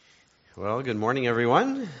Well, good morning,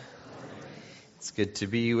 everyone. It's good to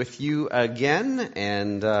be with you again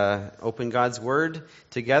and open God's Word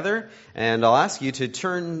together. And I'll ask you to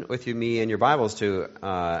turn with me in your Bibles to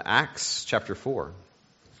Acts chapter 4,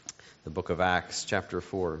 the book of Acts chapter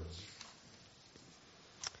 4.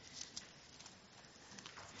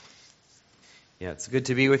 Yeah, it's good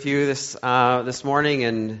to be with you this morning.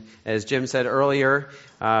 And as Jim said earlier,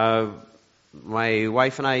 my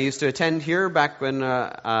wife and I used to attend here back when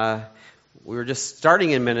we were just starting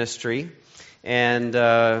in ministry, and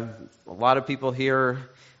a lot of people here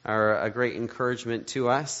are a great encouragement to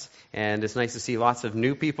us, and it's nice to see lots of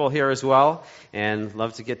new people here as well, and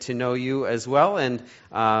love to get to know you as well. And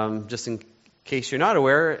just in case you're not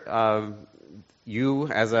aware, you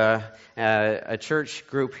as a church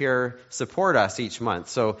group here support us each month.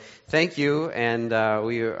 So thank you, and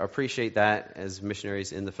we appreciate that as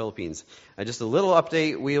missionaries in the Philippines. Just a little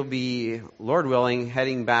update, we'll be, Lord willing,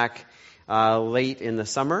 heading back late in the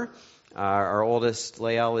summer. Our oldest,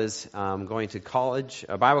 Lael, is going to college,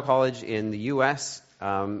 Bible college in the U.S.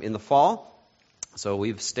 In the fall. So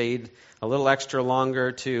we've stayed a little extra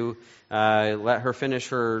longer to let her finish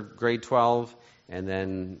her grade 12, and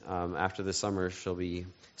then after the summer she'll be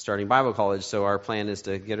starting Bible college. So our plan is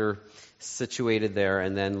to get her situated there,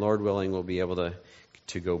 and then, Lord willing, we'll be able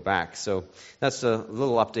to go back. So that's a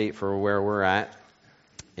little update for where we're at,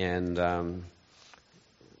 and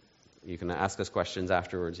you can ask us questions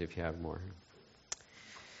afterwards if you have more.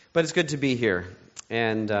 But it's good to be here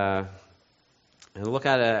and look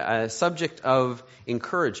at a subject of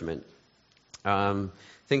encouragement.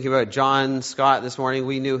 Thinking about John Scott this morning,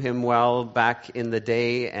 we knew him well back in the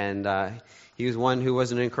day, and he was one who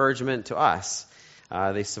was an encouragement to us.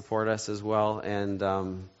 They support us as well, and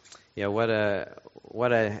what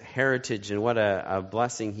a heritage and what a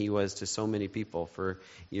blessing he was to so many people for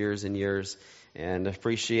years and years. And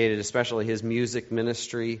appreciated especially his music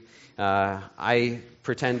ministry. I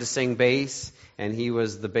pretend to sing bass, and he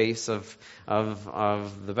was the bass of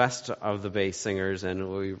the best of the bass singers,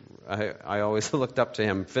 and I always looked up to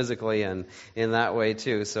him physically and in that way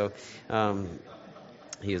too. So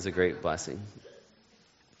he is a great blessing.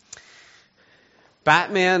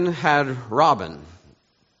 Batman had Robin.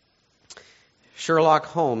 Sherlock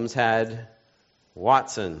Holmes had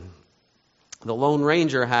Watson. The Lone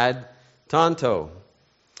Ranger had Tonto.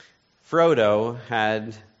 Frodo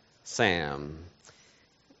had Sam.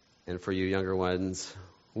 And for you younger ones,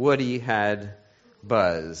 Woody had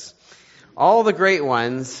Buzz. All the great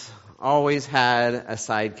ones always had a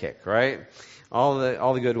sidekick, right? All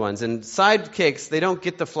the good ones. And sidekicks, they don't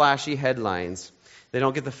get the flashy headlines. They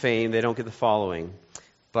don't get the fame. They don't get the following.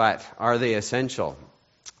 But are they essential?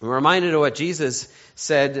 We're reminded of what Jesus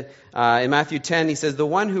said in Matthew 10. He says, "The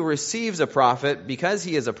one who receives a prophet, because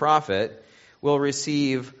he is a prophet, will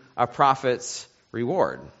receive a prophet's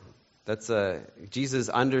reward." Jesus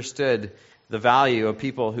understood the value of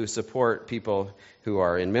people who support people who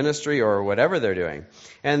are in ministry or whatever they're doing.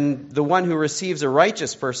 And the one who receives a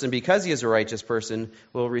righteous person, because he is a righteous person,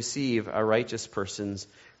 will receive a righteous person's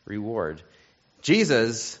reward.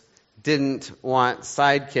 Jesus didn't want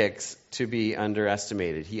sidekicks to be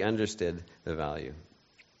underestimated. He understood the value.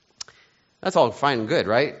 That's all fine and good,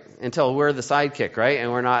 right? Until we're the sidekick, right?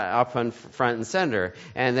 And we're not up on front and center.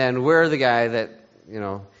 And then we're the guy that,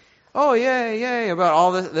 oh, yay, about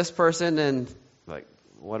all this person, and like,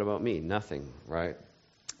 what about me? Nothing, right?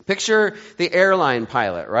 Picture the airline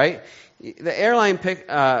pilot, right? The airline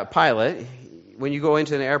pilot, when you go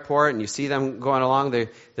into an airport and you see them going along,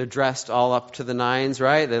 they're dressed all up to the nines,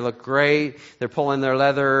 right? They look great. They're pulling their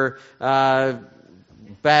leather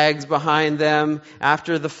bags behind them.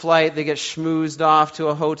 After the flight, they get schmoozed off to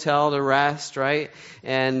a hotel to rest, right?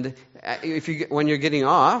 And when you're getting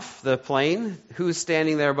off the plane, who's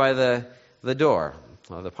standing there by the door?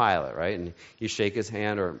 Well, the pilot, right? And you shake his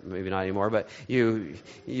hand, or maybe not anymore, but you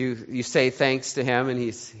say thanks to him, and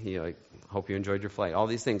he's hope you enjoyed your flight. All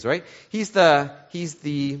these things, right? He's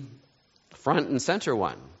the front and center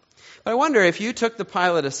one. But I wonder if you took the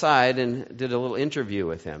pilot aside and did a little interview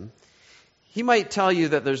with him, he might tell you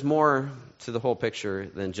that there's more to the whole picture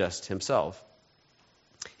than just himself.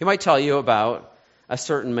 He might tell you about a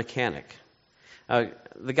certain mechanic,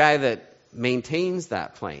 the guy that maintains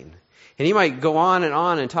that plane. And he might go on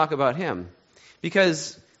and talk about him.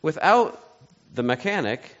 Because without the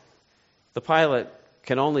mechanic, the pilot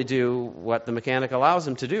can only do what the mechanic allows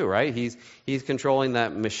him to do, right? He's controlling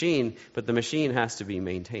that machine, but the machine has to be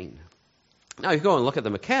maintained. Now, you go and look at the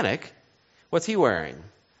mechanic. What's he wearing?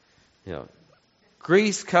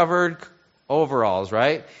 Grease-covered overalls,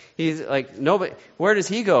 right? He's like, nobody. Where does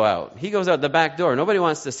he go out? He goes out the back door. Nobody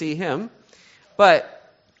wants to see him. But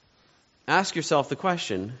ask yourself the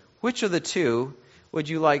question, which of the two would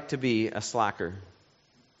you like to be a slacker?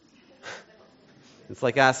 It's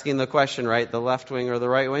like asking the question, right? The left wing or the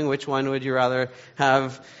right wing? Which one would you rather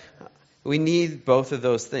have? We need both of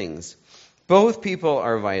those things. Both people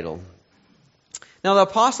are vital. Now, the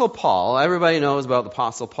Apostle Paul, everybody knows about the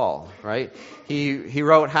Apostle Paul, right? He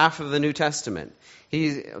wrote half of the New Testament.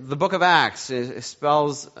 The book of Acts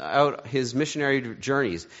spells out his missionary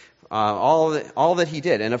journeys, all that he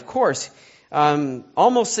did. And of course,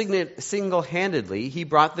 almost single-handedly, he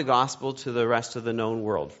brought the gospel to the rest of the known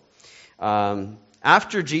world.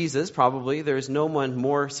 After Jesus, probably, there's no one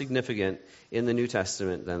more significant in the New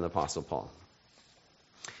Testament than the Apostle Paul.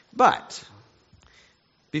 But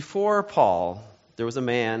before Paul, there was a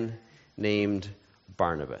man named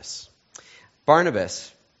Barnabas.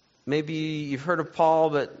 Barnabas, maybe you've heard of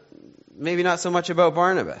Paul, but maybe not so much about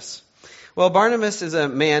Barnabas. Well, Barnabas is a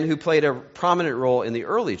man who played a prominent role in the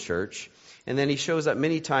early church, and then he shows up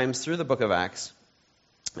many times through the book of Acts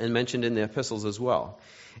and mentioned in the epistles as well.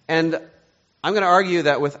 And I'm going to argue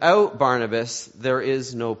that without Barnabas, there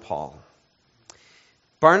is no Paul.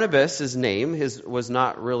 Barnabas' name was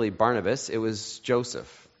not really Barnabas, it was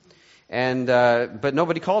Joseph. But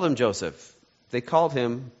nobody called him Joseph. They called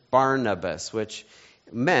him Barnabas, which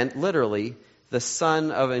meant literally the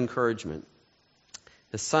son of encouragement.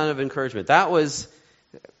 The son of encouragement. That was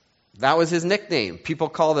his nickname. People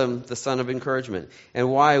called him the son of encouragement.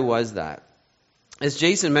 And why was that? As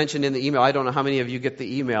Jason mentioned in the email, I don't know how many of you get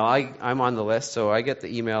the email. I'm on the list, so I get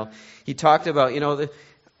the email. He talked about,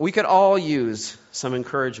 we could all use some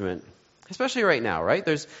encouragement. Especially right now, right?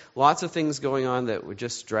 There's lots of things going on that would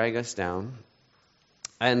just drag us down.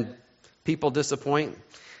 And people disappoint.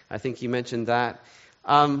 I think he mentioned that.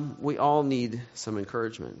 We all need some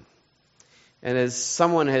encouragement. And as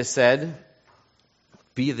someone has said,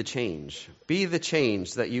 be the change. Be the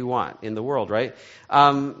change that you want in the world, right?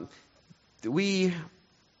 We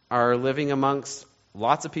are living amongst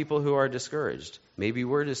lots of people who are discouraged. Maybe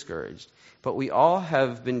we're discouraged. But we all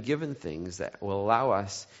have been given things that will allow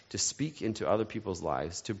us to speak into other people's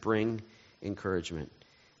lives, to bring encouragement.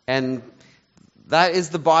 And that is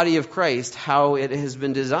the body of Christ, how it has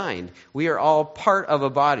been designed. We are all part of a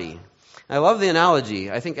body. I love the analogy.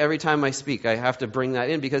 I think every time I speak, I have to bring that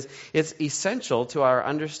in because it's essential to our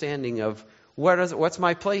understanding of what's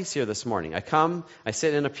my place here this morning. I come, I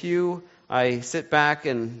sit in a pew, I sit back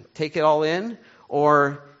and take it all in,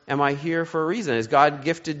 or am I here for a reason? Has God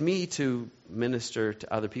gifted me to minister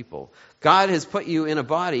to other people? God has put you in a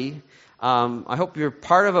body. I hope you're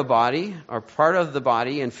part of a body or part of the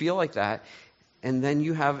body and feel like that. And then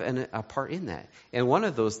you have a part in that. And one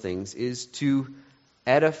of those things is to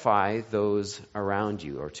edify those around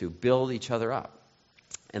you or to build each other up.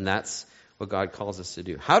 And that's what God calls us to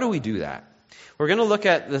do. How do we do that? We're going to look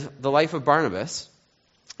at the life of Barnabas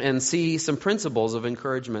and see some principles of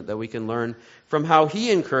encouragement that we can learn from how he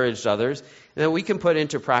encouraged others and that we can put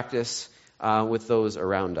into practice with those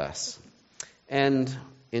around us. And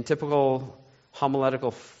in typical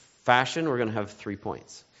homiletical fashion, we're going to have 3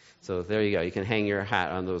 points. So there you go. You can hang your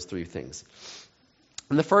hat on those 3 things.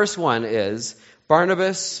 And the first one is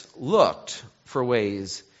Barnabas looked for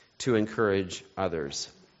ways to encourage others.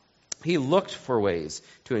 He looked for ways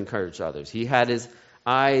to encourage others. He had his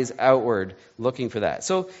eyes outward looking for that.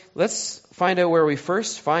 So let's find out where we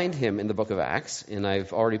first find him in the book of Acts. And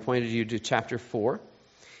I've already pointed you to chapter 4.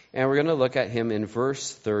 And we're going to look at him in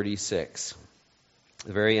verse 36,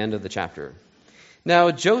 the very end of the chapter.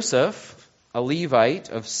 Now Joseph, a Levite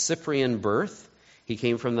of Cyprian birth, he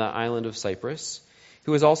came from the island of Cyprus,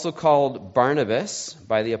 who was also called Barnabas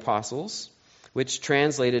by the apostles, which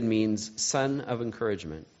translated means son of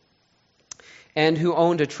encouragement, and who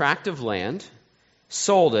owned a tract of land,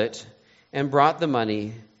 sold it, and brought the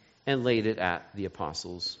money and laid it at the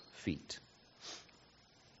apostles' feet.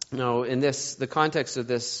 Now, in the context of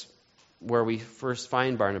this, where we first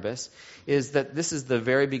find Barnabas, is that this is the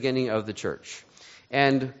very beginning of the church.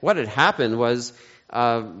 And what had happened was,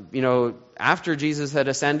 after Jesus had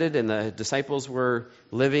ascended and the disciples were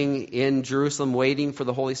living in Jerusalem waiting for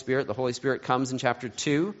the Holy Spirit comes in chapter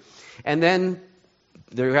 2. And then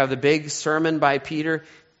there you have the big sermon by Peter.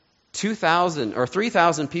 2,000 or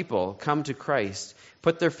 3,000 people come to Christ,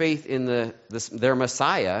 put their faith in their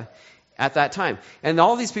Messiah at that time. And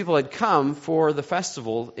all these people had come for the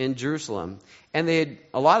festival in Jerusalem. And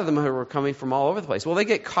a lot of them were coming from all over the place. Well, they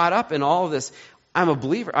get caught up in all of this. I'm a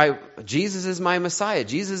believer. Jesus is my Messiah.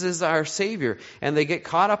 Jesus is our Savior. And they get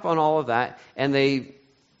caught up on all of that. And they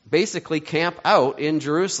basically camp out in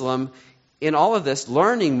Jerusalem in all of this,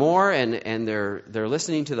 learning more, and they're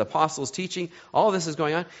listening to the apostles' teaching. All of this is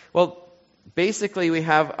going on. Well, basically we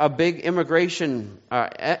have a big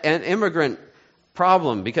an immigrant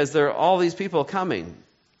problem because there are all these people coming.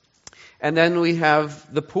 And then we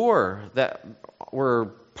have the poor that were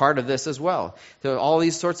part of this as well. There are all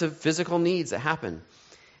these sorts of physical needs that happen.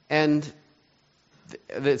 And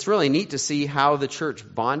it's really neat to see how the church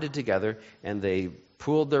bonded together and they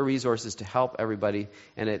pooled their resources to help everybody,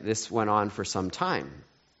 and this went on for some time.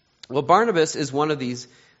 Well, Barnabas is one of these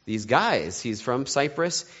guys. He's from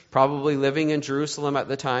Cyprus, probably living in Jerusalem at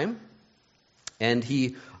the time, and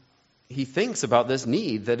he thinks about this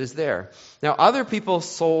need that is there. Now, other people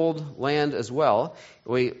sold land as well.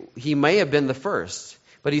 He may have been the first,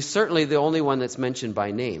 but he's certainly the only one that's mentioned by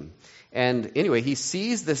name. And anyway, he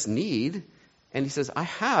sees this need, and he says, I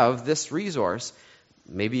have this resource.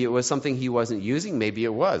 Maybe it was something he wasn't using. Maybe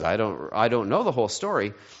it was. I don't know the whole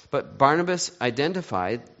story. But Barnabas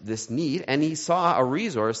identified this need, and he saw a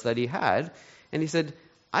resource that he had, and he said,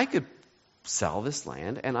 I could sell this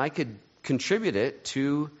land, and I could contribute it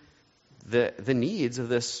to the needs of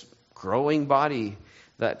this growing body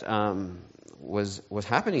that was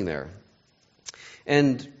happening there.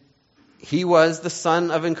 And he was the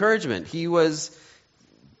son of encouragement. That's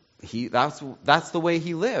the way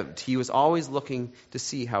he lived. He was always looking to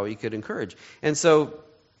see how he could encourage. And so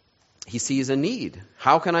he sees a need.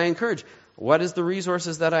 How can I encourage? What is the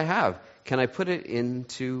resources that I have? Can I put it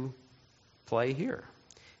into play here?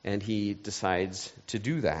 And he decides to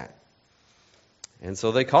do that. And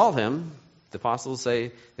so they called him, the apostles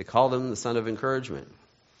say, they called him the son of encouragement.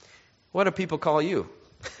 What do people call you?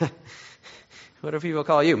 What do people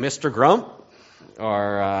call you? Mr. Grump?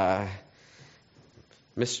 Or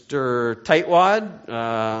Mr.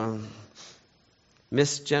 Tightwad?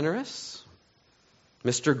 Miss Generous?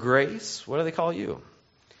 Mr. Grace? What do they call you?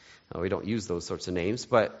 We don't use those sorts of names,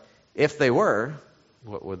 but if they were,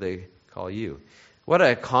 what would they call you? What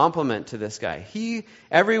a compliment to this guy.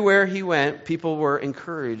 Everywhere he went, people were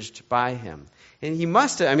encouraged by him. And he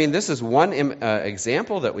must have, this is one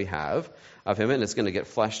example that we have of him, and it's going to get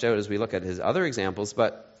fleshed out as we look at his other examples,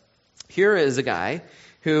 but here is a guy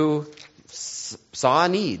who saw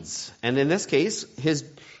needs. And in this case,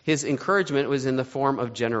 his encouragement was in the form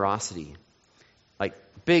of generosity. Like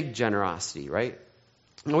big generosity, right?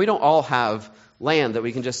 We don't all have land that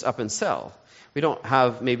we can just up and sell. We don't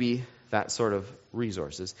have maybe that sort of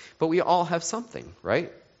resources. But we all have something,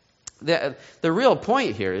 right? The real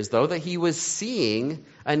point here is, though, that he was seeing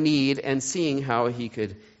a need and seeing how he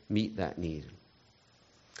could meet that need.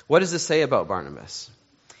 What does this say about Barnabas?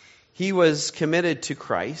 He was committed to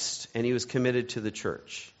Christ, and he was committed to the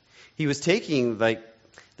church. He was taking,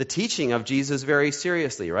 the teaching of Jesus very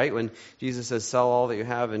seriously, right? When Jesus says, sell all that you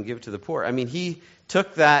have and give to the poor. He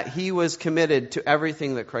took that. He was committed to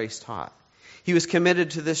everything that Christ taught. He was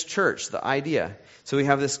committed to this church, the idea. So we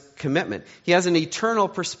have this commitment. He has an eternal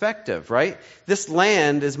perspective, right? This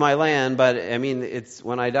land is my land, but it's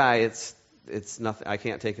when I die, it's nothing. I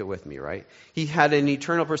can't take it with me, right? He had an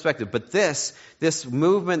eternal perspective. But this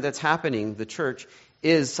movement that's happening, the church,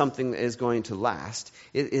 is something that is going to last.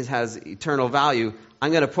 It has eternal value.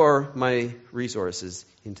 I'm going to pour my resources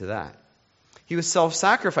into that. He was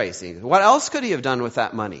self-sacrificing. What else could he have done with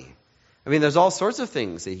that money? There's all sorts of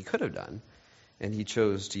things that he could have done. And he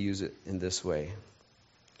chose to use it in this way.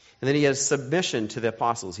 And then he has submission to the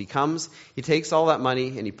apostles. He comes, he takes all that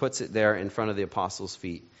money, and he puts it there in front of the apostles'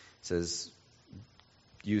 feet. Says,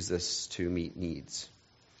 use this to meet needs.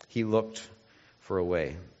 He looked for a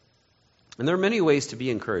way. And there are many ways to be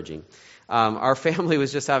encouraging. Our family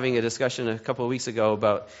was just having a discussion a couple of weeks ago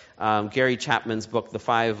about Gary Chapman's book, The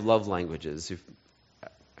 5 Love Languages.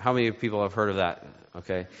 How many people have heard of that?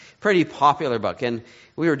 Okay, pretty popular book, and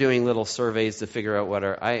we were doing little surveys to figure out what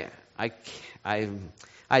I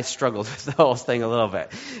struggled with the whole thing a little bit.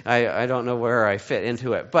 I don't know where I fit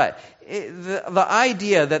into it, but the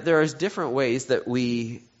idea that there is different ways that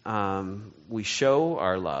we show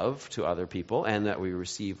our love to other people and that we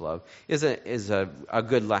receive love is a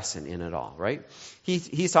good lesson in it all, right?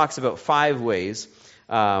 He talks about 5 ways.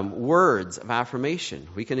 Words of affirmation.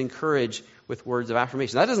 We can encourage with words of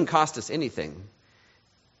affirmation. That doesn't cost us anything,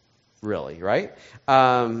 really, right?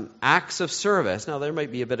 Acts of service. Now, there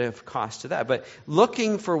might be a bit of cost to that, but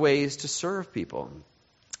looking for ways to serve people.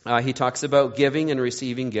 He talks about giving and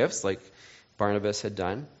receiving gifts, like Barnabas had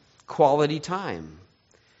done. Quality time.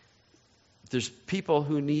 There's people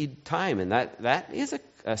who need time, and that is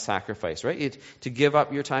a sacrifice, right? To give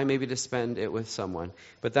up your time, maybe to spend it with someone.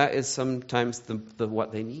 But that is sometimes the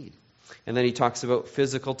what they need. And then he talks about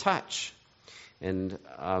physical touch. And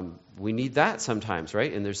we need that sometimes,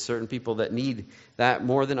 right? And there's certain people that need that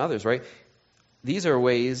more than others, right? these are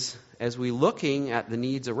ways, as we looking at the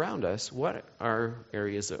needs around us, what are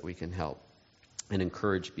areas that we can help and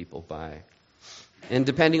encourage people by? And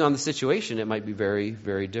depending on the situation, it might be very,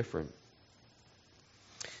 very different.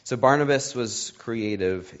 So Barnabas was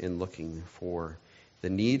creative in looking for the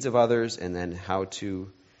needs of others and then how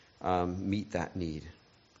to meet that need.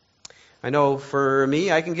 I know for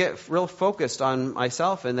me, I can get real focused on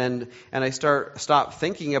myself and I stop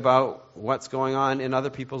thinking about what's going on in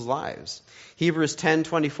other people's lives. Hebrews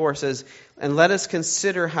 10:24 says, "And let us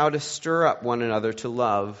consider how to stir up one another to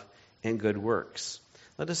love and good works."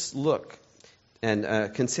 Let us look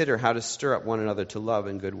and consider how to stir up one another to love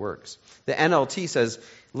and good works. The NLT says,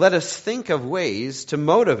 "Let us think of ways to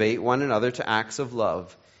motivate one another to acts of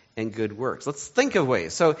love and good works." Let's think of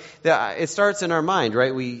ways. So it starts in our mind,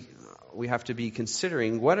 right? We have to be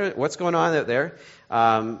considering what's going on out there.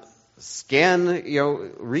 Read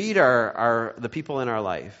the people in our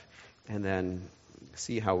life, and then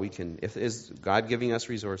see how we can. Is God giving us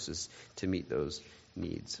resources to meet those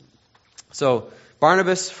needs? So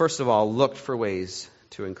Barnabas, first of all, looked for ways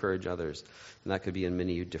to encourage others, and that could be in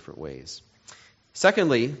many different ways.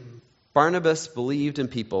 Secondly, Barnabas believed in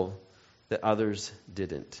people that others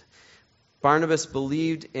didn't. Barnabas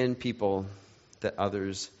believed in people that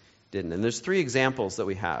others didn't. And there's 3 examples that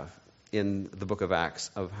we have in the book of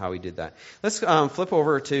Acts of how he did that. Let's flip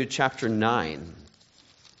over to chapter 9.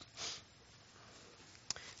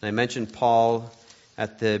 And I mentioned Paul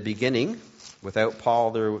at the beginning. Without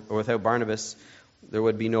Paul or without Barnabas, there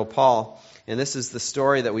would be no Paul. And this is the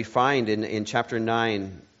story that we find in chapter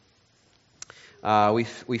 9.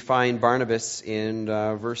 We find Barnabas in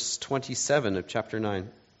verse 27 of chapter 9.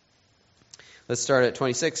 Let's start at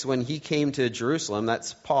 26. When he came to Jerusalem,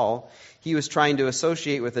 that's Paul, he was trying to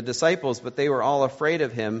associate with the disciples, but they were all afraid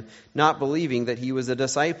of him, not believing that he was a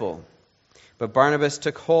disciple. But Barnabas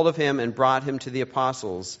took hold of him and brought him to the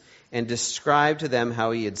apostles, and described to them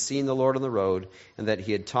how he had seen the Lord on the road, and that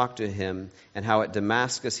he had talked to him, and how at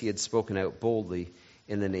Damascus he had spoken out boldly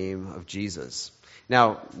in the name of Jesus.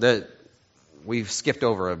 Now, we've skipped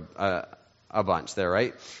over a bunch there,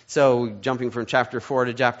 right? So jumping from chapter 4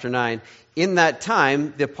 to chapter 9, in that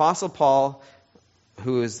time, the Apostle Paul,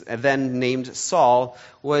 who is then named Saul,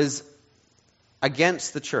 was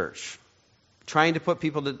against the church, trying to put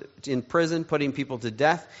people in prison, putting people to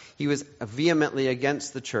death. He was vehemently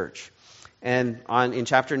against the church. And in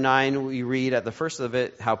chapter 9, we read at the first of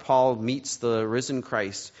it how Paul meets the risen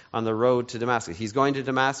Christ on the road to Damascus. He's going to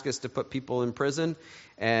Damascus to put people in prison,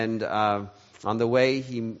 and on the way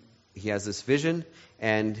he has this vision,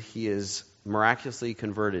 and he is miraculously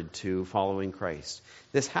converted to following Christ.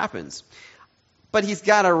 This happens. But he's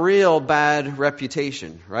got a real bad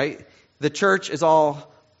reputation, right? The church is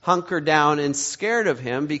all hunkered down and scared of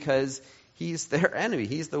him because he's their enemy.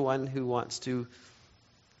 He's the one who wants to,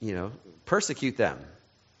 persecute them.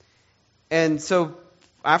 And so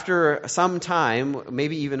after some time,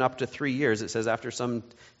 maybe even up to 3 years, it says after some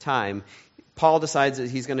time, Paul decides that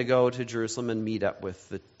he's going to go to Jerusalem and meet up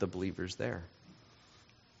with the believers there.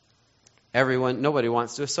 Nobody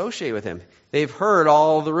wants to associate with him. They've heard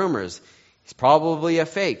all the rumors. He's probably a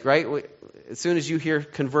fake, right? As soon as you hear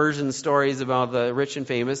conversion stories about the rich and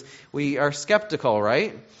famous, we are skeptical,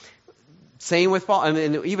 right? Same with Paul,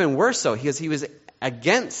 and even worse so, because he was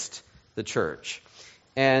against the church.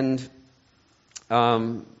 And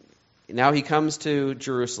now he comes to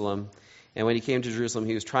Jerusalem, and when he came to Jerusalem,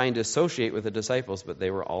 he was trying to associate with the disciples, but they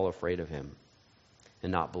were all afraid of him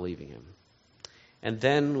and not believing him. And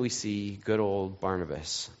then we see good old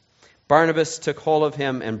Barnabas. Barnabas took hold of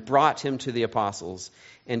him and brought him to the apostles,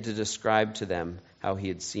 and to describe to them how he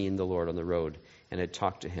had seen the Lord on the road and had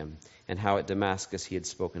talked to him, and how at Damascus he had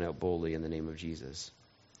spoken out boldly in the name of Jesus.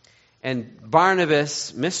 And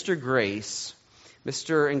Barnabas, Mr. Grace,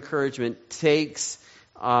 Mr. Encouragement, takes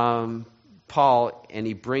Paul and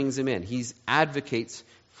he brings him in. He advocates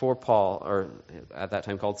for Paul, or at that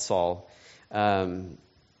time called Saul,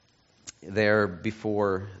 there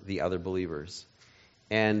before the other believers.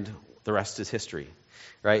 And the rest is history,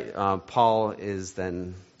 right? Paul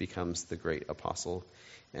then becomes the great apostle,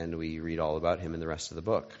 and we read all about him in the rest of the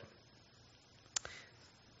book.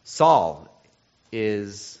 Saul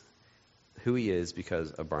is who he is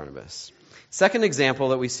because of Barnabas. Second example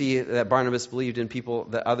that we see that Barnabas believed in people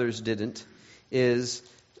that others didn't is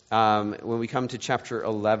when we come to chapter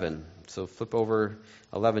 11. So flip over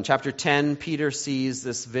 11. Chapter 10, Peter sees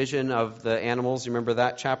this vision of the animals. You remember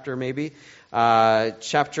that chapter maybe?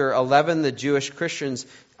 Chapter 11, the Jewish Christians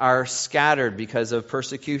are scattered because of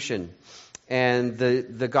persecution. And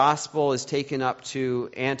the gospel is taken up to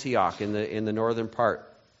Antioch in the northern part.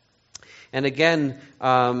 And again,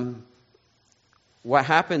 what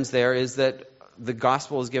happens there is that the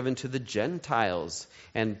gospel is given to the Gentiles.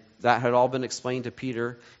 And that had all been explained to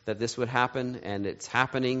Peter, that this would happen, and it's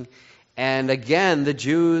happening. And again, the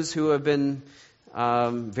Jews who have been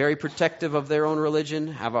very protective of their own religion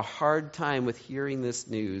have a hard time with hearing this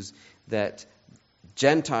news that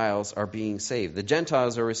Gentiles are being saved. The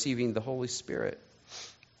Gentiles are receiving the Holy Spirit.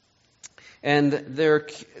 And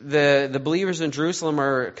the believers in Jerusalem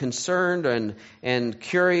are concerned and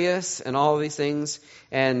curious and all of these things.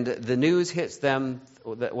 And the news hits them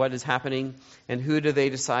that what is happening. And who do they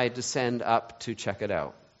decide to send up to check it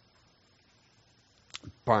out?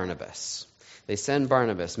 Barnabas. They send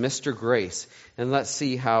Barnabas, Mr. Grace. And let's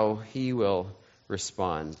see how he will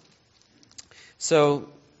respond. So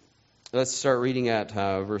let's start reading at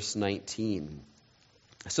verse 19.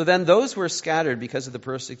 So then those who were scattered because of the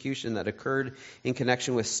persecution that occurred in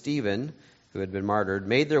connection with Stephen, who had been martyred,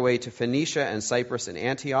 made their way to Phoenicia and Cyprus and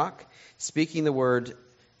Antioch, speaking the word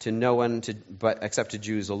to no one except to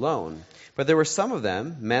Jews alone. But there were some of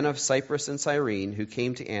them, men of Cyprus and Cyrene, who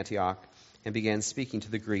came to Antioch and began speaking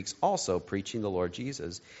to the Greeks also, preaching the Lord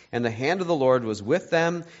Jesus. And the hand of the Lord was with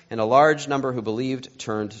them, and a large number who believed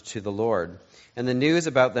turned to the Lord. And the news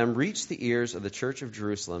about them reached the ears of the church of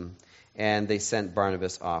Jerusalem, and they sent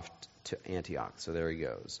Barnabas off to Antioch. So there he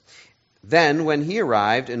goes. Then, when he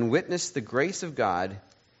arrived and witnessed the grace of God,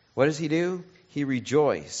 what does he do? He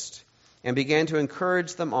rejoiced and began to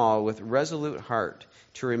encourage them all with resolute heart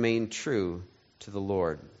to remain true to the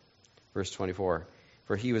Lord. Verse 24,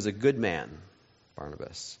 for he was a good man,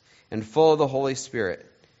 Barnabas, and full of the Holy Spirit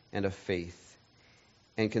and of faith,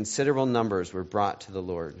 and considerable numbers were brought to the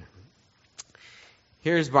Lord.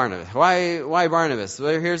 Here's Barnabas. Why Barnabas?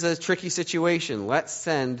 Well, here's a tricky situation. Let's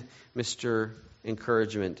send Mr.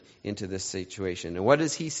 Encouragement into this situation. And what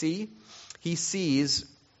does he see? He sees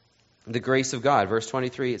the grace of God. Verse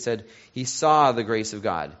 23, it said, he saw the grace of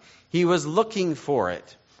God. He was looking for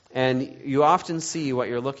it. And you often see what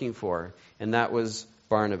you're looking for. And that was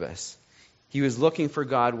Barnabas. He was looking for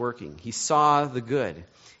God working. He saw the good.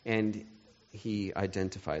 And he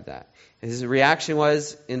identified that. His reaction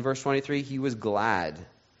was, in verse 23, he was glad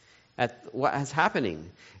at what is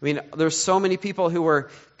happening. I mean, there's so many people who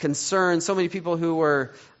were concerned, so many people who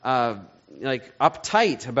were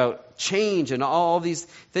uptight about change and all these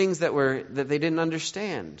things that they didn't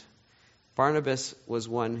understand. Barnabas was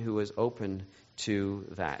one who was open to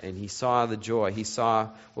that, and he saw the joy, he saw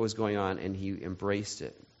what was going on, and he embraced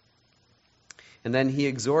it. And then he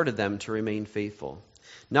exhorted them to remain faithful.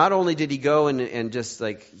 Not only did he go and just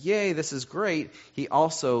yay, this is great, he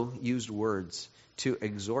also used words to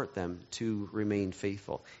exhort them to remain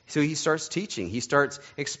faithful. So he starts teaching, he starts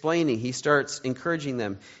explaining, he starts encouraging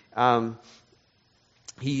them.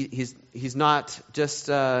 He's not just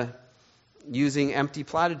using empty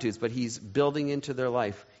platitudes, but he's building into their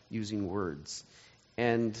life using words.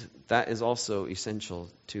 And that is also essential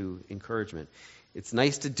to encouragement. It's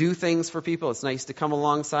nice to do things for people. It's nice to come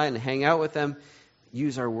alongside and hang out with them.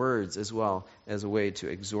 Use our words as well as a way to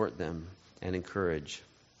exhort them and encourage.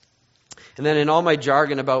 And then in all my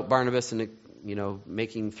jargon about Barnabas and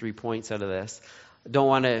making 3 points out of this, I don't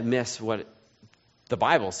want to miss what the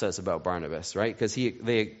Bible says about Barnabas, right? Because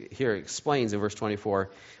here explains in verse 24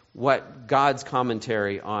 what God's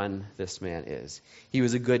commentary on this man is. He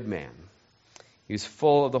was a good man. He was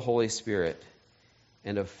full of the Holy Spirit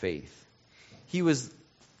and of faith.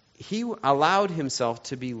 He allowed himself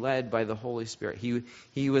to be led by the Holy Spirit.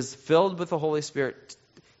 He was filled with the Holy Spirit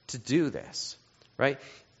to do this, right?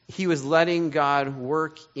 He was letting God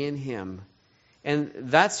work in him. And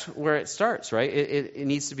that's where it starts, right? It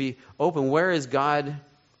needs to be open. Where is God?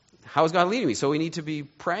 How is God leading me? So we need to be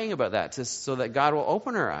praying about that so that God will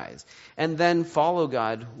open our eyes. And then follow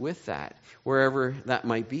God with that, wherever that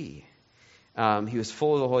might be. He was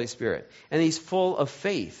full of the Holy Spirit. And he's full of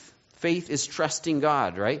faith. Faith is trusting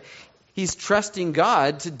God, right? He's trusting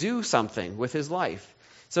God to do something with his life.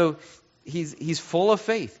 So he's full of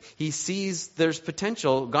faith. He sees there's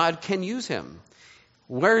potential. God can use him.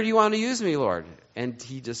 Where do you want to use me, Lord? And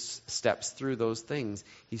he just steps through those things.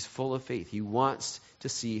 He's full of faith. He wants to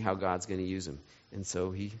see how God's going to use him. And so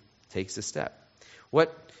he takes a step.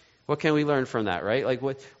 What can we learn from that, right?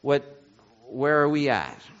 Where are we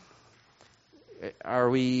at? Are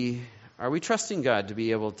we trusting God to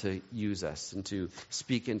be able to use us and to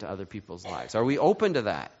speak into other people's lives? Are we open to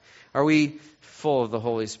that? Are we full of the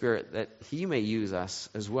Holy Spirit that he may use us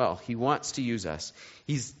as well? He wants to use us.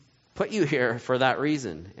 He's put you here for that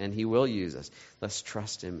reason, and he will use us. Let's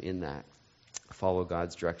trust him in that. Follow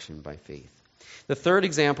God's direction by faith. The third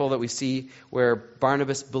example that we see where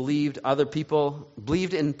Barnabas believed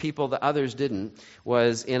in people that others didn't,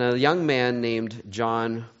 was in a young man named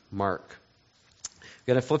John Mark.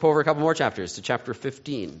 We're going to flip over a couple more chapters to chapter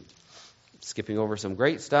 15. Skipping over some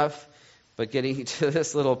great stuff, but getting to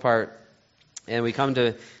this little part. And we come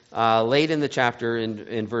to late in the chapter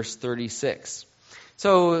in verse 36.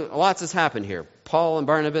 So lots has happened here. Paul and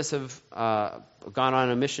Barnabas have gone on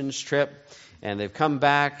a missions trip, and they've come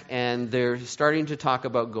back, and they're starting to talk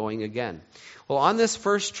about going again. Well, on this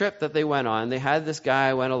first trip that they went on, they had this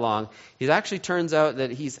guy went along. He actually turns out that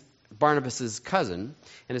he's Barnabas' cousin,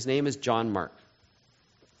 and his name is John Mark.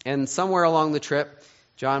 And somewhere along the trip,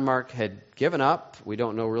 John Mark had given up. We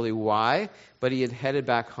don't know really why, but he had headed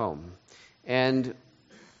back home. And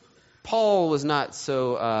Paul was not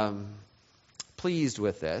so pleased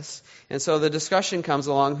with this. And so the discussion comes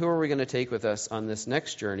along, who are we going to take with us on this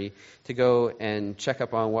next journey to go and check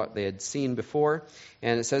up on what they had seen before?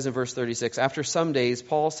 And it says in verse 36, after some days,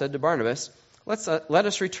 Paul said to Barnabas, let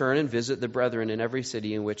us return and visit the brethren in every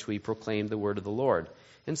city in which we proclaim the word of the Lord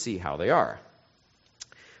and see how they are.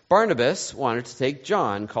 Barnabas wanted to take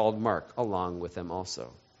John, called Mark, along with them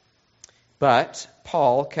also. But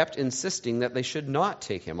Paul kept insisting that they should not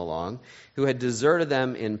take him along, who had deserted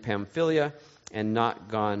them in Pamphylia and not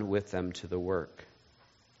gone with them to the work.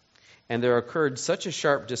 And there occurred such a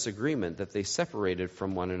sharp disagreement that they separated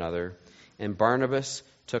from one another, and Barnabas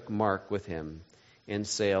took Mark with him and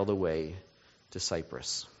sailed away to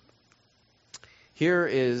Cyprus. Here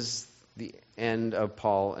is the end of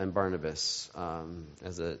Paul and Barnabas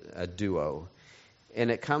as a duo.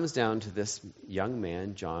 And it comes down to this young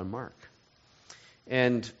man, John Mark.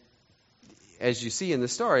 And as you see in the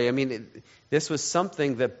story, I mean, this was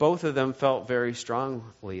something that both of them felt very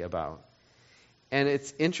strongly about. And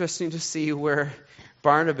it's interesting to see where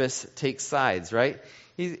Barnabas takes sides, right?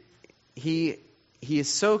 He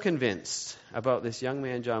is so convinced about this young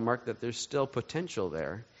man, John Mark, that there's still potential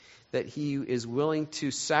there, that he is willing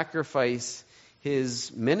to sacrifice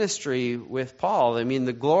his ministry with Paul. I mean,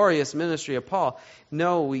 the glorious ministry of Paul.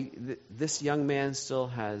 No, this young man still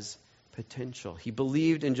has potential. He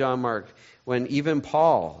believed in John Mark when even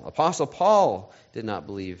Paul, Apostle Paul, did not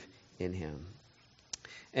believe in him.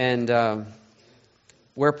 And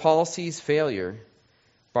where Paul sees failure,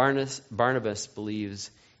 Barnabas believes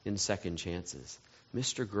in second chances.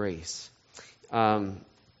 Mr. Grace.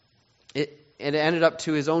 It ended up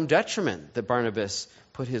to his own detriment that Barnabas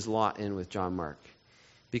put his lot in with John Mark,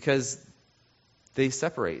 because they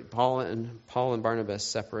separate. Paul and Barnabas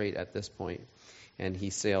separate at this point, and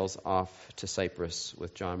he sails off to Cyprus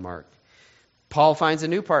with John Mark. Paul finds a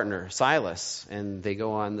new partner, Silas, and they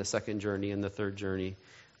go on the second journey and the third journey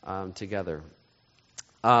together.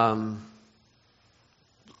 Bad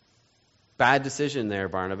decision there,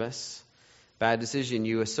 Barnabas. Bad decision.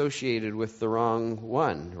 You associated with the wrong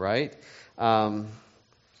one, right?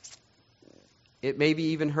 It maybe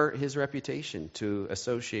even hurt his reputation to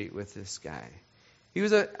associate with this guy. He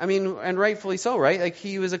was and rightfully so, right? Like,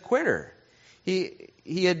 he was a quitter. He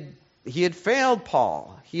had failed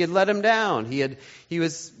Paul. He had let him down. He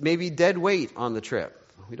was maybe dead weight on the trip.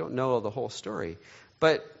 We don't know the whole story,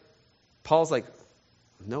 but Paul's like,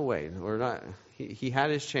 no way, we're not. He had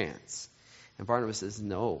his chance, and Barnabas says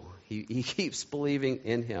no. He keeps believing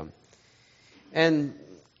in him, and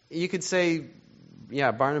you could say,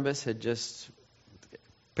 yeah, Barnabas had just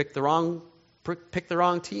picked the wrong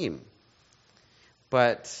team.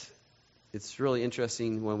 But it's really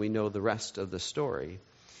interesting when we know the rest of the story,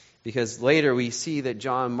 because later we see that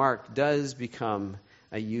John Mark does become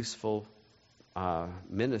a useful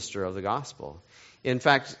minister of the gospel. In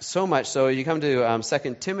fact, so much so, you come to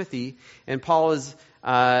 2 Timothy, and Paul is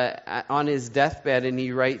on his deathbed, and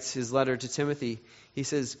he writes his letter to Timothy. He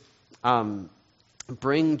says,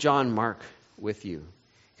 bring John Mark with you,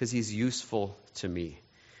 because he's useful to me.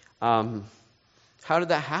 How did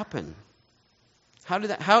that happen?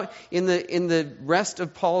 How in the rest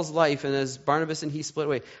of Paul's life, and as Barnabas and he split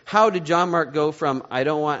away, how did John Mark go from I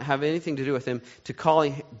don't want to have anything to do with him to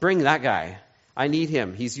calling, bring that guy. I need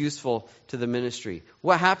him. He's useful to the ministry.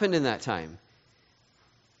 What happened in that time?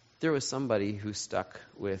 There was somebody who stuck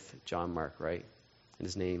with John Mark, right? And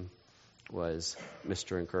his name was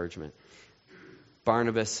Mr. Encouragement.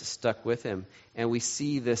 Barnabas stuck with him. And we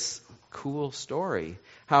see this cool story.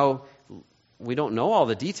 How we don't know all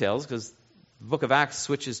the details, because the book of Acts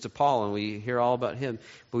switches to Paul and we hear all about him.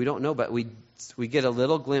 But we don't know. But we get a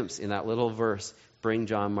little glimpse in that little verse, bring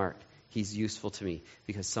John Mark. He's useful to me,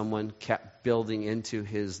 because someone kept building into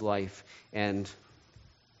his life, and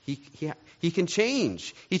he can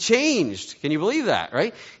change. He changed. Can you believe that,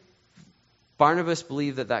 right? Barnabas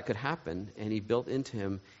believed that could happen, and he built into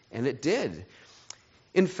him, and it did.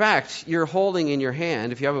 In fact, you're holding in your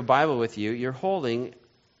hand, if you have a Bible with you, you're holding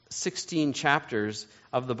 16 chapters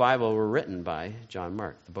of the Bible were written by John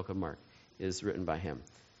Mark. The book of Mark is written by him.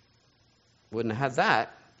 Wouldn't have had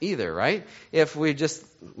that either, right? If we just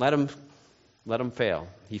let him fail.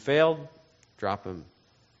 He failed, drop him.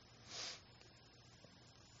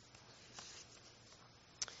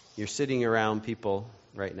 You're sitting around people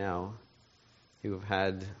right now who have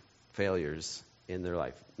had failures in their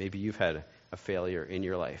life. Maybe you've had a failure in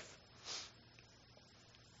your life.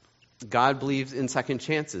 God believes in second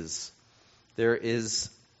chances.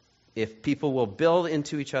 If people will build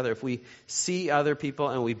into each other, if we see other people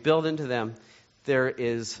and we build into them, there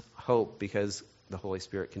is hope because the Holy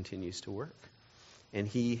Spirit continues to work. And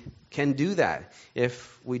He can do that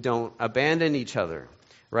if we don't abandon each other,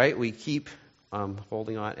 right? We keep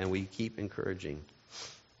holding on and we keep encouraging.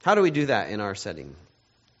 How do we do that in our setting?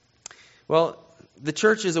 Well, the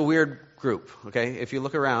church is a weird group, okay? If you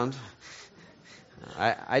look around,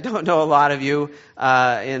 I don't know a lot of you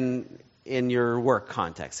in your work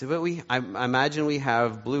context, but I imagine we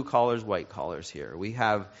have blue collars, white collars here. We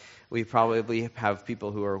probably have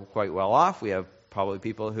people who are quite well off. We have probably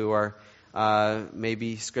people who are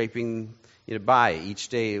maybe scraping by each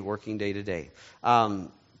day, working day to day.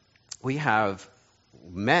 We have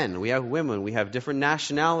men, we have women, we have different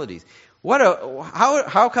nationalities.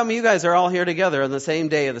 How come you guys are all here together on the same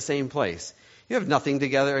day at the same place? You have nothing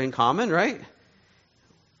together in common, right?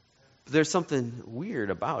 There's something weird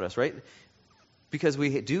about us, right? Because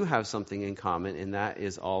we do have something in common, and that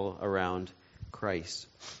is all around Christ.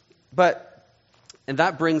 And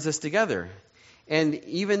that brings us together. And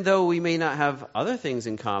even though we may not have other things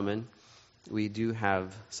in common, we do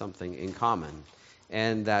have something in common.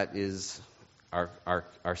 And that is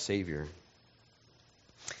our Savior.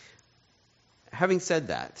 Having said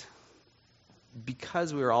that,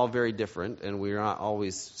 because we're all very different and we're not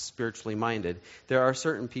always spiritually minded, there are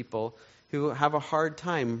certain people who have a hard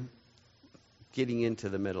time getting into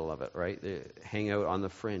the middle of it, right? They hang out on the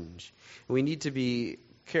fringe. We need to be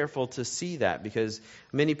careful to see that because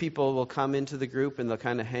many people will come into the group and they'll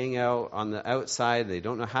kind of hang out on the outside. They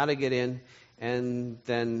don't know how to get in, and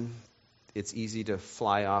then it's easy to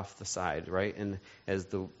fly off the side, right? And as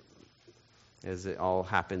it all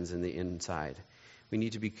happens in the inside. We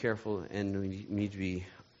need to be careful and we need to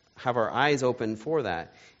have our eyes open for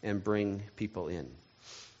that and bring people in.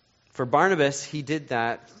 For Barnabas, he did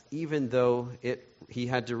that even though he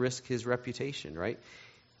had to risk his reputation, right?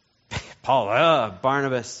 Paul,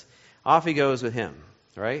 Barnabas, off he goes with him,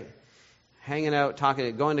 right? Hanging out,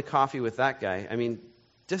 talking, going to coffee with that guy. I mean,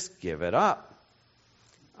 just give it up.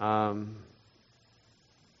 No,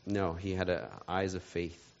 he had eyes of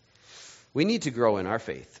faith. We need to grow in our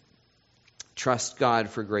faith. Trust God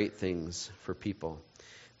for great things for people.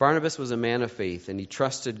 Barnabas was a man of faith, and he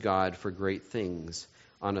trusted God for great things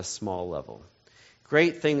on a small level.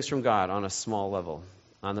 Great things from God on a small level,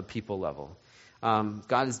 on the people level.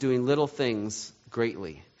 God is doing little things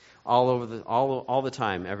greatly, all the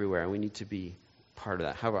time, everywhere, and we need to be part of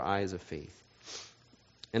that. Have our eyes of faith.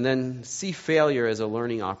 And then see failure as a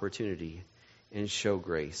learning opportunity and show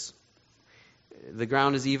grace. The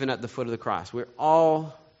ground is even at the foot of the cross. We're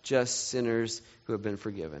all just sinners who have been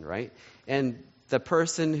forgiven, right? And the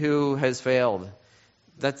person who has failed,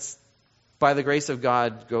 that's by the grace of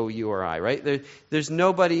God, go you or I, right? There's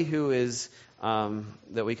nobody who is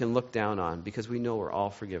that we can look down on because we know we're all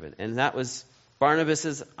forgiven. And that was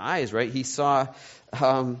Barnabas' eyes, right? He saw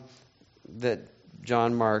that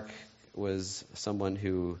John Mark was someone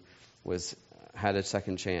who had a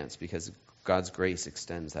second chance because God's grace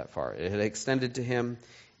extends that far. It had extended to him,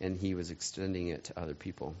 and he was extending it to other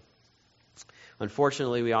people.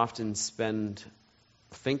 Unfortunately, we often the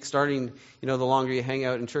longer you hang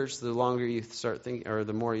out in church, the longer you start thinking, or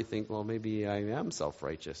the more you think, well, maybe I am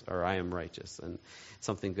self-righteous, or I am righteous, and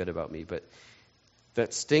something good about me. But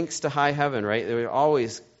that stinks to high heaven, right?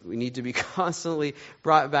 We need to be constantly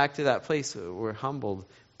brought back to that place where we're humbled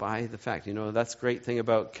by the fact. That's the great thing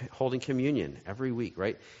about holding communion every week,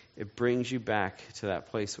 right? It brings you back to that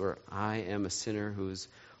place where I am a sinner who's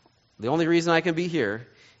the only reason I can be here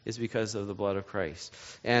is because of the blood of Christ.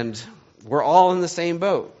 And we're all in the same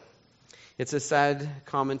boat. It's a sad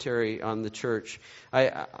commentary on the church.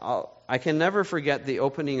 I can never forget the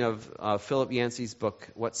opening of Philip Yancey's book,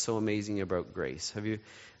 What's So Amazing About Grace. Have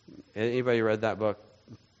anybody read that book?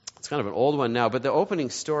 It's kind of an old one now, but the opening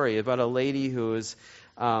story about a lady who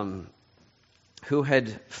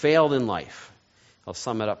had failed in life. I'll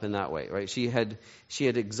sum it up in that way, right? She had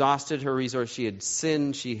exhausted her resource. She had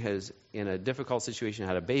sinned. She has, in a difficult situation,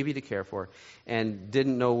 had a baby to care for and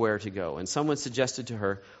didn't know where to go. And someone suggested to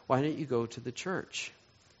her, why don't you go to the church?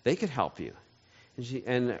 They could help you.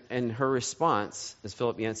 And her response, as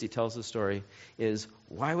Philip Yancey tells the story, is,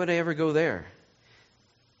 why would I ever go there?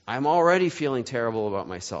 I'm already feeling terrible about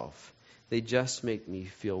myself. They just make me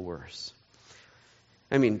feel worse.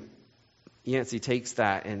 I mean, Yancey takes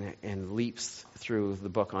that and leaps through the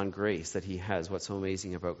book on grace that he has, what's so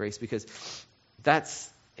amazing about grace, because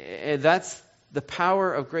that's the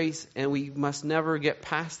power of grace, and we must never get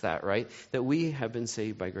past that, right? That we have been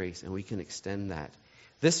saved by grace, and we can extend that.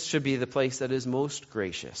 This should be the place that is most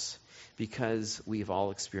gracious, because we've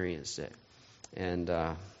all experienced it. And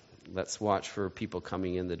let's watch for people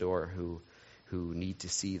coming in the door who need to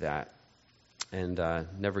see that, and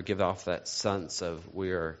never give off that sense of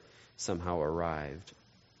we're somehow arrived.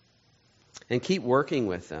 And keep working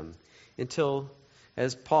with them until,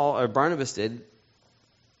 as Paul or Barnabas did,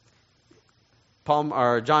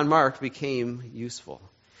 John Mark became useful.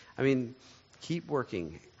 I mean, keep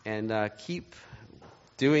working and keep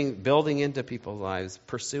building into people's lives,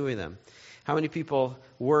 pursuing them. How many people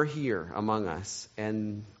were here among us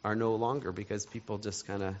and are no longer because people just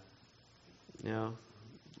kind of, I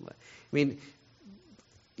mean,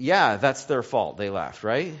 yeah, that's their fault. They left,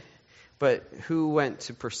 right? But who went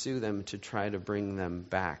to pursue them to try to bring them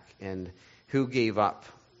back, and who gave up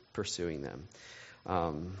pursuing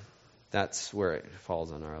them? That's where it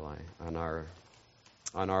falls on our line,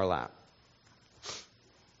 on our lap.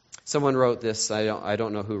 Someone wrote this. I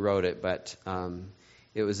don't know who wrote it, but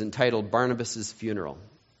it was entitled "Barnabas's Funeral."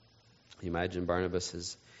 You imagine Barnabas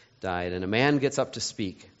has died, and a man gets up to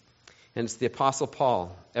speak, and it's the Apostle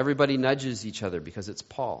Paul. Everybody nudges each other because it's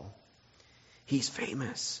Paul. He's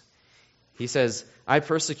famous. He says, "I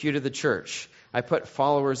persecuted the church. I put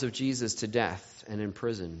followers of Jesus to death and in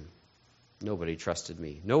prison. Nobody trusted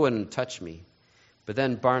me. No one touched me. But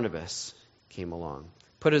then Barnabas came along,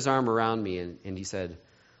 put his arm around me, and he said,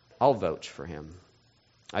 I'll vouch for him.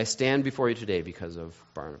 I stand before you today because of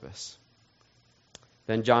Barnabas."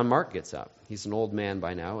 Then John Mark gets up. He's an old man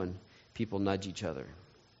by now, and people nudge each other.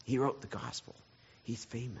 He wrote the gospel. He's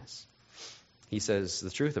famous. He says, "The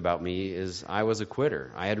truth about me is I was a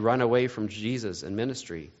quitter. I had run away from Jesus and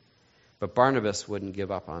ministry, but Barnabas wouldn't give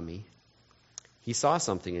up on me. He saw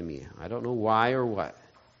something in me. I don't know why or what.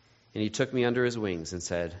 And he took me under his wings and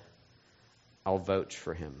said, I'll vouch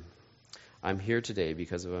for him. I'm here today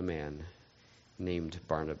because of a man named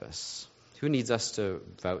Barnabas." Who needs us to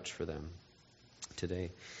vouch for them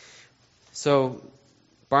today? So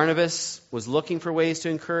Barnabas was looking for ways to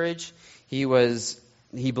encourage. He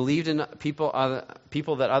believed in people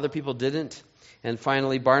that other people didn't. And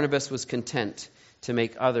finally, Barnabas was content to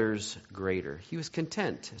make others greater. He was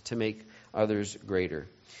content to make others greater.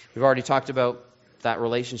 We've already talked about that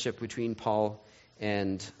relationship between Paul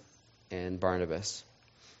and Barnabas.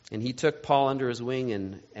 And he took Paul under his wing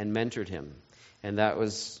and mentored him. And that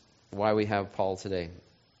was why we have Paul today.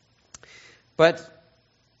 But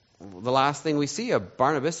the last thing we see of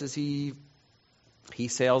Barnabas is he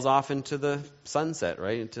sails off into the sunset,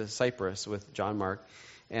 right, into Cyprus with John Mark.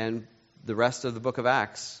 And the rest of the book of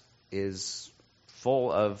Acts is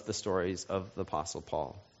full of the stories of the Apostle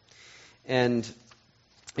Paul. And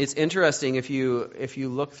it's interesting if you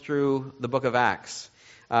look through the book of Acts.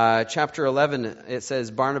 Chapter 11, it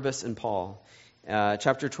says Barnabas and Paul.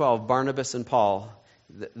 Chapter 12, Barnabas and Paul.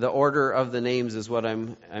 The order of the names is what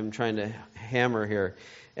I'm trying to hammer here.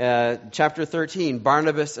 Chapter 13,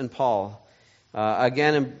 Barnabas and Paul.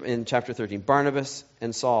 Again in chapter 13, Barnabas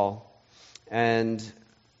and Saul. And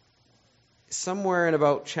somewhere in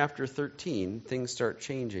about chapter 13, things start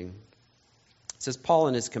changing. It says Paul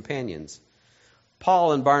and his companions.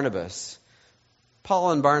 Paul and Barnabas.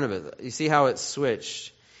 Paul and Barnabas. You see how it's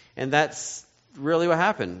switched. And that's really what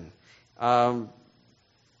happened.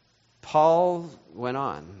 Paul went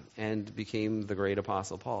on and became the great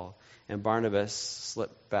apostle Paul. And Barnabas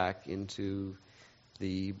slipped back into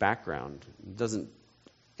the background.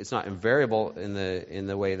 It's not invariable in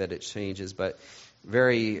the way that it changes, but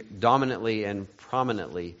very dominantly and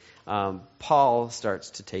prominently, Paul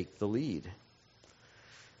starts to take the lead.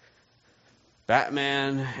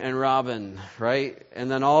 Batman and Robin, right? And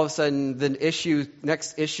then all of a sudden, the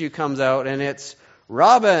next issue comes out, and it's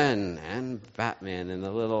Robin and Batman and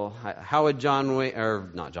the little. How would John Wayne, or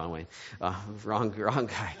not John Wayne, wrong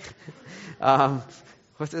guy.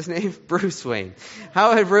 What's his name? Bruce Wayne.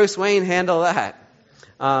 How would Bruce Wayne handle that?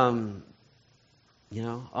 All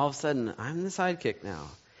of a sudden, I'm the sidekick now.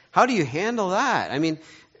 How do you handle that? I mean,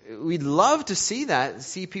 we'd love to see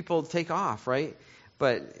people take off, right?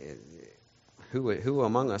 But who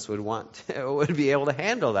among us would be able to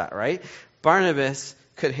handle that, right? Barnabas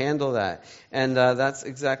could handle that. And that's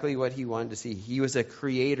exactly what he wanted to see. He was a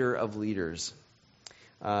creator of leaders.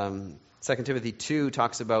 2 Timothy 2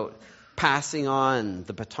 talks about passing on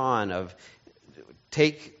the baton of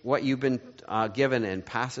take what you've been given and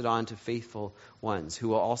pass it on to faithful ones who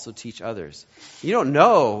will also teach others. You don't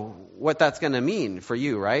know what that's going to mean for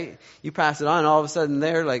you, right? You pass it on, all of a sudden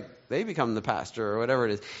they become the pastor or whatever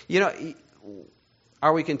it is.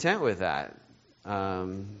 Are we content with that?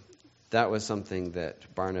 That was something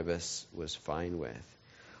that Barnabas was fine with.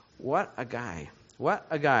 What a guy. What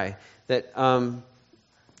a guy that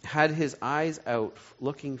had his eyes out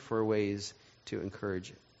looking for ways to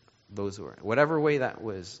encourage those who were, whatever way that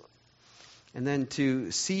was. And then to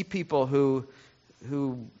see people who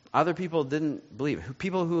other people didn't believe,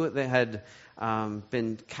 people who they had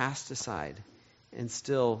been cast aside and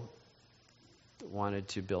still wanted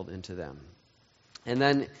to build into them. And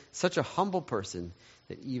then such a humble person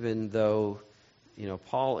that even though,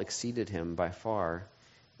 Paul exceeded him by far,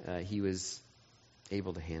 he was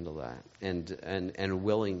able to handle that and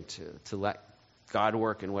willing to let God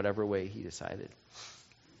work in whatever way he decided.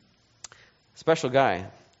 Special guy.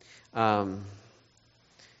 And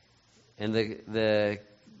the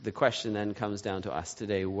question then comes down to us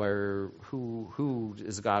today: who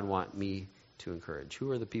does God want me to encourage?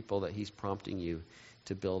 Who are the people that he's prompting you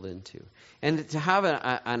to build into? And to have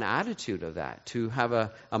an attitude of that, to have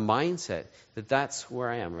a mindset that that's where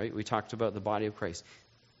I am, right? We talked about the body of Christ.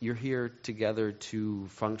 You're here together to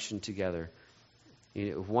function together.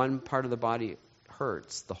 If one part of the body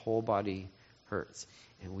hurts, the whole body hurts.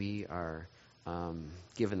 And we are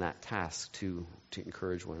given that task to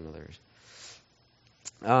encourage one another.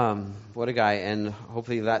 What a guy. And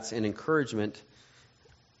hopefully that's an encouragement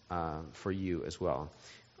for you as well.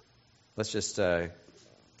 Let's just, I'm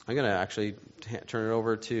going to actually turn it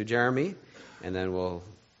over to Jeremy, and then we'll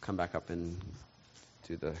come back up and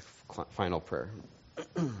do the final prayer.